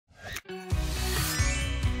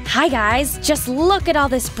Hi guys, just look at all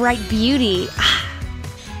this bright beauty.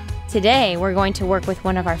 Today we're going to work with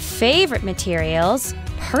one of our favorite materials,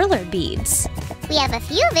 perler beads. We have a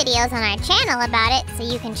few videos on our channel about it, so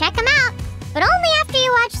you can check them out. But only after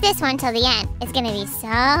you watch this one till the end. It's gonna be so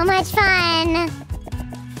much fun.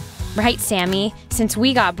 Right, Sammy. Since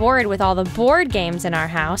we got bored with all the board games in our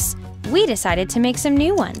house, we decided to make some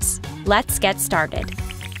new ones. Let's get started.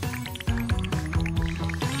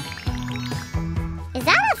 Is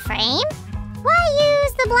that a frame? Why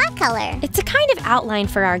use the black color? It's a kind of outline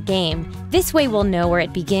for our game. This way we'll know where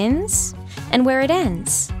it begins and where it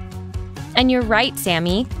ends. And you're right,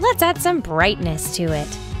 Sammy. Let's add some brightness to it.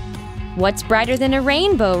 What's brighter than a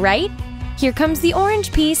rainbow, right? Here comes the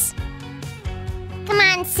orange piece. Come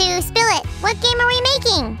on, Sue, spill it. What game are we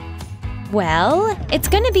making? Well, it's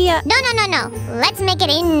gonna be a… No. Let's make it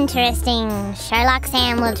interesting. Sherlock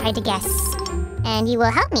Sam will try to guess. And you will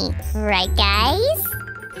help me, right, guys?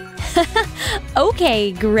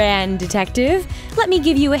 Okay, Grand Detective. Let me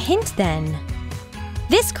give you a hint then.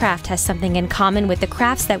 This craft has something in common with the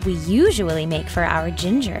crafts that we usually make for our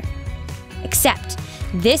ginger. Except,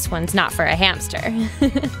 this one's not for a hamster.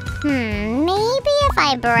 Maybe if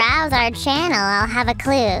I browse our channel, I'll have a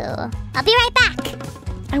clue. I'll be right back.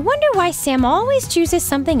 I wonder why Sam always chooses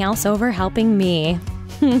something else over helping me.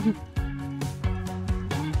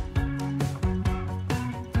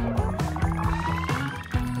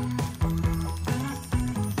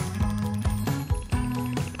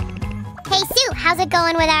 Hey, Sue, how's it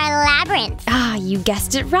going with our labyrinth? You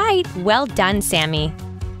guessed it right. Well done, Sammy.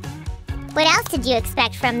 What else did you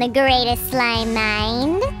expect from the greatest slime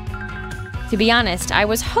mind? To be honest, I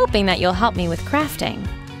was hoping that you'll help me with crafting.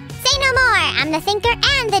 Say no more! I'm the thinker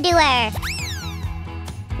and the doer!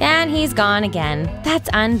 And he's gone again. That's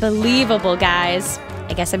unbelievable, guys.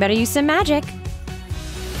 I guess I better use some magic.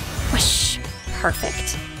 Whoosh!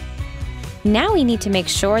 Perfect. Now we need to make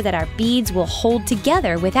sure that our beads will hold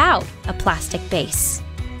together without a plastic base.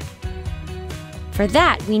 For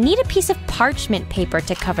that, we need a piece of parchment paper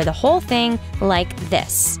to cover the whole thing like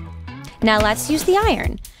this. Now let's use the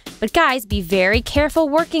iron. But guys, be very careful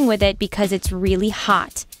working with it because it's really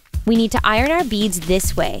hot. We need to iron our beads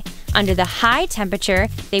this way. Under the high temperature,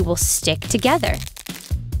 they will stick together.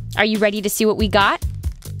 Are you ready to see what we got?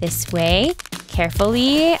 This way,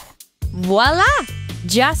 carefully. Voila!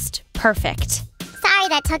 Just perfect. Sorry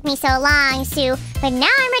that took me so long, Sue, but now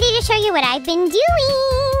I'm ready to show you what I've been doing.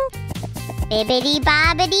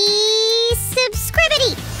 Bibbidi-bobbidi,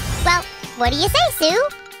 subscribity. Well, what do you say, Sue?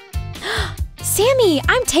 Sammy,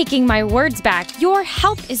 I'm taking my words back. Your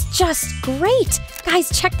help is just great. Guys,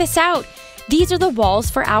 check this out. These are the walls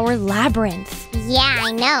for our labyrinth. Yeah,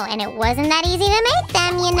 I know, and it wasn't that easy to make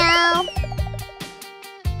them, you know.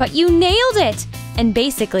 But you nailed it! And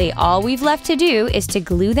basically, all we've left to do is to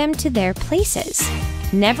glue them to their places.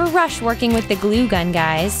 Never rush working with the glue gun,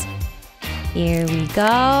 guys. Here we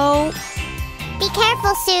go. Be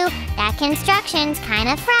careful, Sue. That construction's kind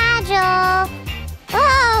of fragile.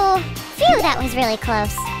 Whoa! Phew, that was really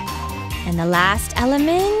close. And the last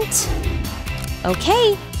element.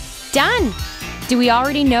 Okay, done. Do we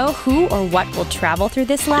already know who or what will travel through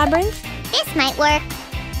this labyrinth? This might work.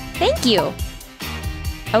 Thank you.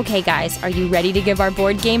 Okay, guys, are you ready to give our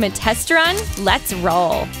board game a test run? Let's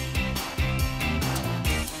roll.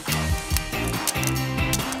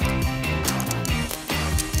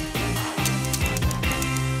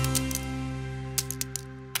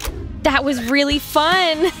 That was really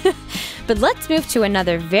fun! But let's move to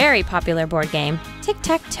another very popular board game,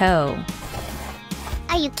 tic-tac-toe.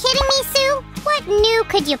 Are you kidding me, Sue? What new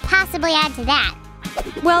could you possibly add to that?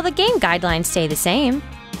 Well, the game guidelines stay the same,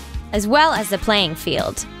 as well as the playing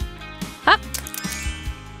field. Up!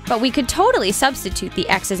 But we could totally substitute the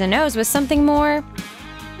X's and O's with something more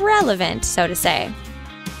relevant, so to say.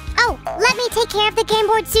 Oh, let me take care of the game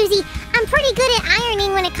board, Susie. I'm pretty good at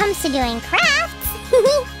ironing when it comes to doing crafts.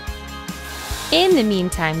 In the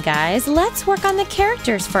meantime, guys, let's work on the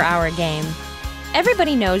characters for our game.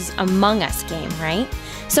 Everybody knows Among Us game, right?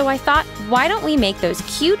 So I thought, why don't we make those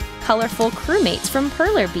cute, colorful crewmates from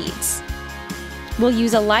perler beads? We'll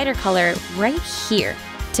use a lighter color right here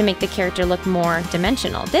to make the character look more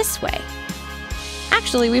dimensional this way.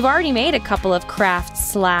 Actually, we've already made a couple of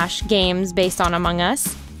crafts/games based on Among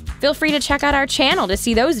Us. Feel free to check out our channel to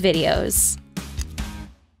see those videos.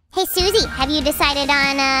 Hey, Susie, have you decided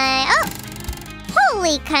on, oh!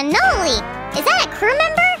 Holy cannoli! Is that a crew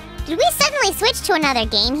member? Did we suddenly switch to another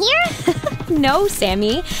game here? No,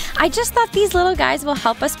 Sammy. I just thought these little guys will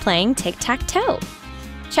help us playing tic-tac-toe.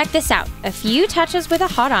 Check this out. A few touches with a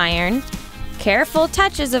hot iron. Careful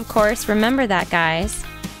touches, of course. Remember that, guys.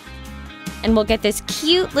 and we'll get this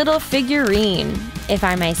cute little figurine, if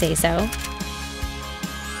I may say so.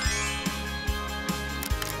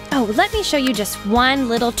 Oh, let me show you just one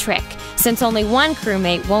little trick, since only one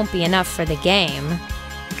crewmate won't be enough for the game.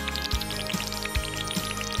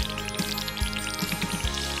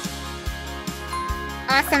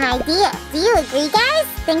 Awesome idea. Do you agree, guys?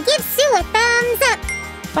 Then give Sue a thumbs up.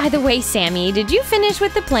 By the way, Sammy, did you finish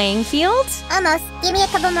with the playing field? Almost. Give me a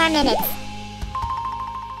couple more minutes.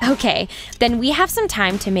 Okay, then we have some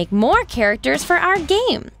time to make more characters for our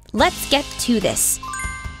game. Let's get to this.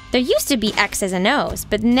 There used to be X's and O's,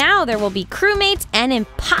 but now there will be crewmates and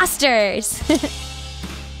imposters.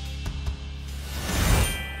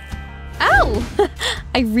 Oh,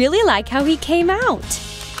 I really like how he came out.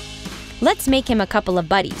 Let's make him a couple of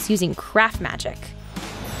buddies using craft magic.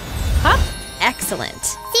 Huh? Excellent.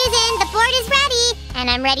 Susan, the board is ready, and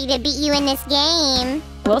I'm ready to beat you in this game.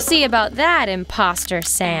 We'll see about that, imposter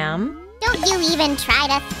Sam. Don't you even try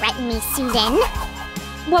to threaten me, Susan.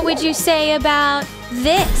 What would you say about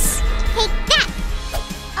this? Take that!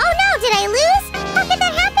 Oh no, did I lose? How could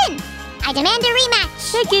that happen? I demand a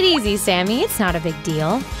rematch. Take it easy, Sammy. It's not a big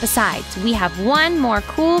deal. Besides, we have one more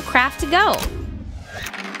cool craft to go.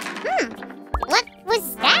 What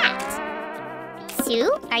was that? Sue,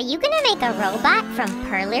 are you gonna make a robot from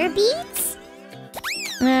perler beads?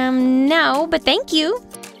 No, but thank you.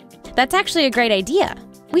 That's actually a great idea.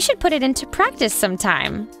 We should put it into practice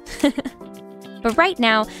sometime. But right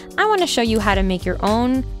now, I want to show you how to make your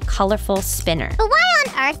own colorful spinner. But why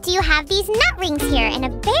on earth do you have these nut rings here and a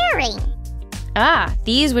bearing? Ah,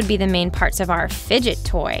 these would be the main parts of our fidget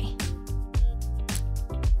toy.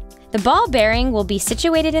 The ball bearing will be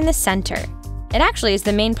situated in the center. It actually is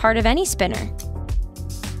the main part of any spinner.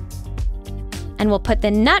 And we'll put the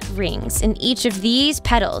nut rings in each of these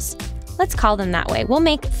petals. Let's call them that way. We'll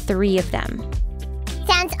make 3 of them.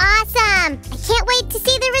 Sounds awesome! I can't wait to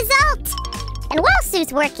see the result! And while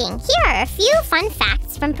Sue's working, here are a few fun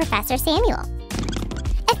facts from Professor Samuel.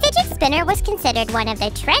 A fidget spinner was considered one of the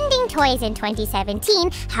trending toys in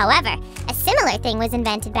 2017. However, a similar thing was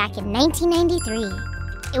invented back in 1993.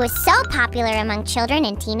 It was so popular among children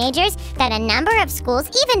and teenagers that a number of schools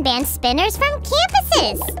even banned spinners from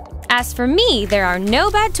campuses. As for me, there are no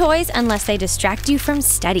bad toys unless they distract you from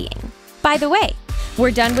studying. By the way,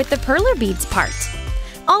 we're done with the perler beads part.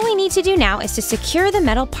 All we need to do now is to secure the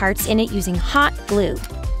metal parts in it using hot glue.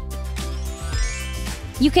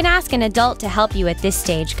 You can ask an adult to help you at this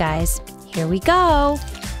stage, guys. Here we go.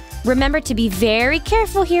 Remember to be very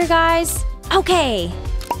careful here, guys. Okay.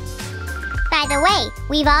 By the way,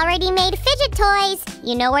 we've already made fidget toys.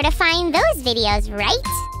 You know where to find those videos, right?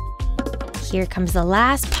 Here comes the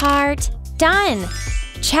last part. Done.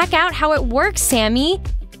 Check out how it works, Sammy.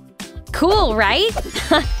 Cool, right?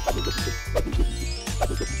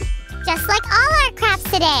 Just like all our crafts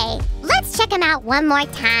today. Let's check them out one more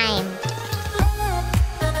time.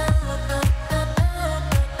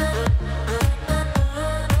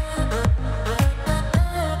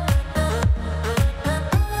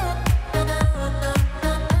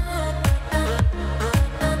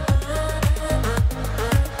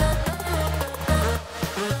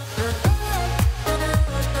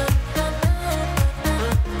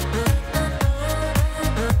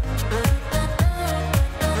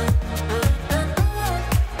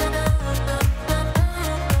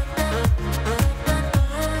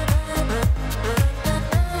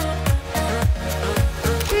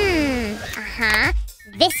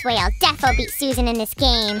 This way I'll defo beat Susan in this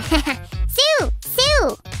game.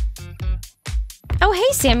 Sue! Oh,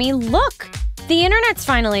 hey, Sammy, look! The internet's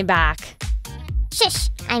finally back. Shush,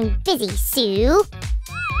 I'm busy, Sue.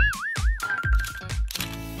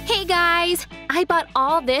 Hey guys, I bought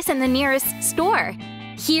all this in the nearest store.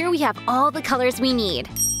 Here we have all the colors we need.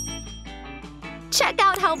 Check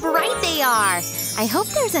out how bright they are! I hope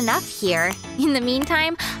there's enough here. In the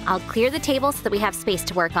meantime, I'll clear the table so that we have space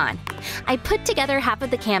to work on. I put together half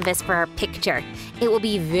of the canvas for our picture. It will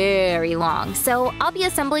be very long, so I'll be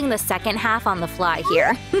assembling the second half on the fly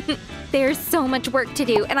here. There's so much work to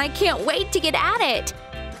do, and I can't wait to get at it!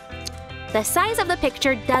 The size of the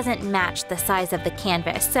picture doesn't match the size of the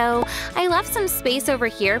canvas, so I left some space over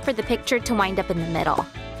here for the picture to wind up in the middle.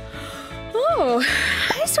 Oh,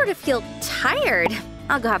 I sort of feel tired.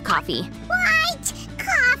 I'll go have coffee. What?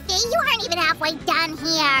 Coffee? You aren't even halfway done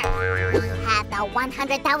here. We have the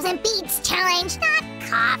 100,000 beads challenge, not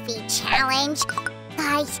coffee challenge.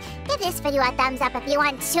 Guys, give this video a thumbs up if you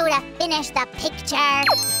want Sue to finish the picture.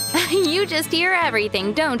 You just hear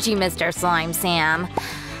everything, don't you, Mr. Slime Sam?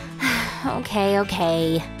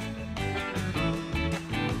 Okay.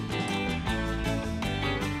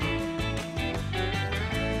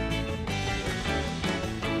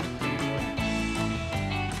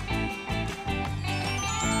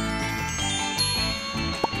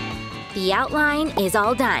 The outline is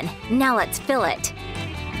all done. Now let's fill it.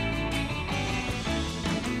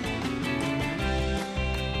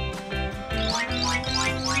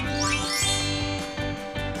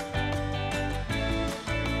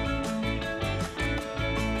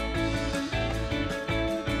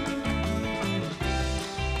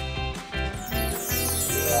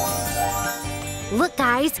 Look,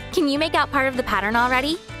 guys, can you make out part of the pattern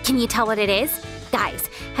already? Can you tell what it is? Guys,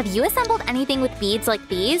 have you assembled anything with beads like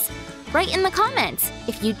these? Write in the comments.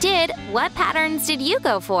 If you did, what patterns did you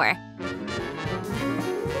go for?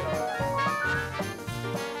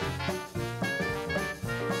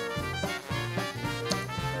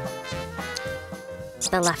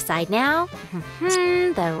 The left side now.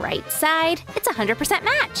 The right side. It's a 100%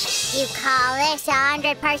 match. You call this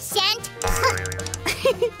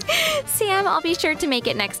 100%? Sam, I'll be sure to make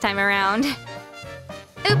it next time around.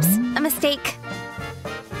 Oops, a mistake.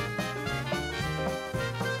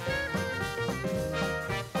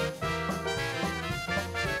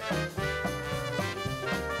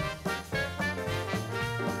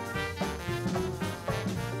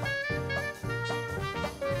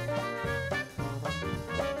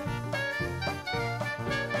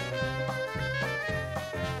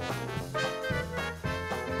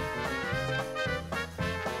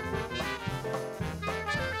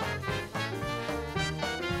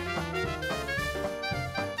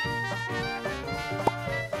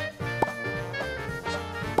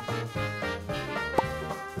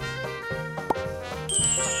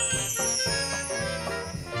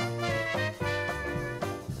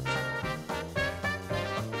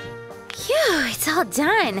 Phew, it's all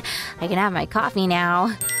done. I can have my coffee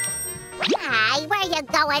now. Hi, where you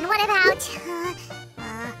going? What about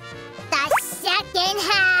the second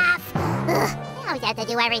half? Ugh, I always have to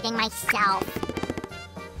do everything myself.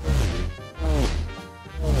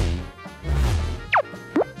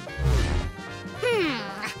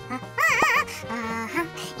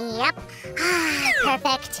 Yep.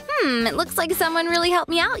 Perfect. It looks like someone really helped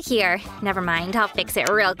me out here. Never mind, I'll fix it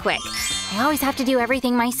real quick. I always have to do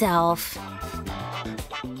everything myself.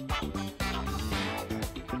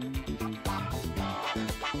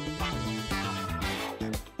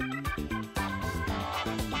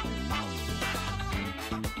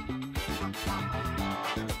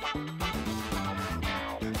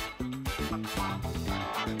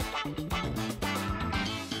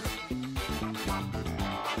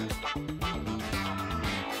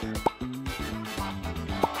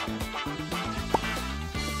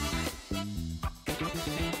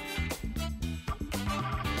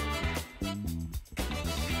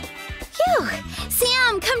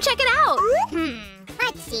 Sam, come check it out!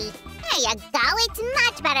 Let's see. There you go. It's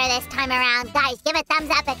much better this time around. Guys, give a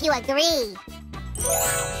thumbs up if you agree.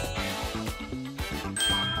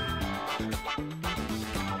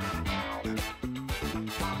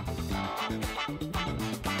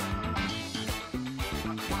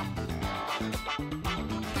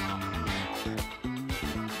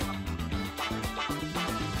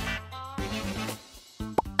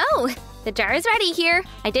 Oh, the jar is ready here.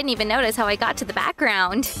 I didn't even notice how I got to the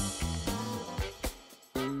background.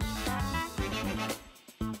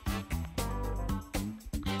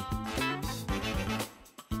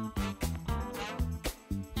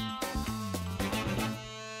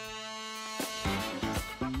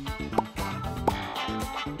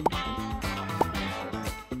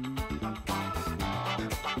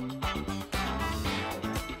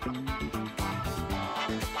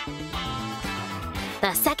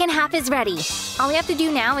 The second half is ready. All we have to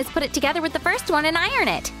do now is put it together with the first one and iron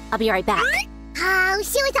it. I'll be right back. Oh,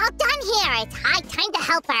 she was all done here. It's high time to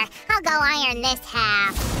help her. I'll go iron this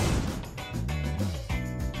half.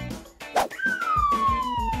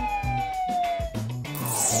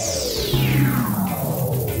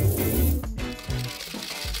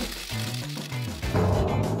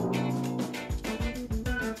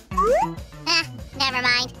 Never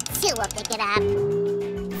mind. Sue will pick it up.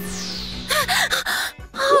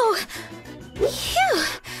 Oh, phew.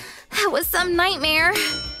 That was some nightmare.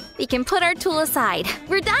 We can put our tool aside.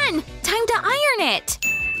 We're done. Time to iron it.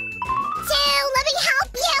 Sue, let me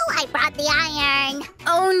help you. I brought the iron.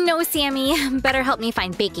 Oh no, Sammy. Better help me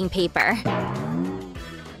find baking paper.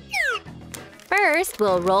 First,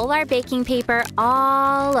 we'll roll our baking paper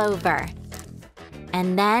all over.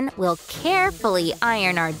 And then we'll carefully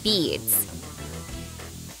iron our beads.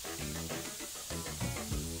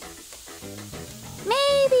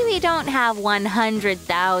 Maybe we don't have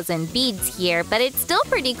 100,000 beads here, but it's still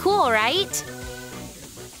pretty cool, right?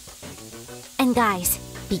 And guys,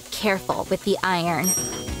 be careful with the iron.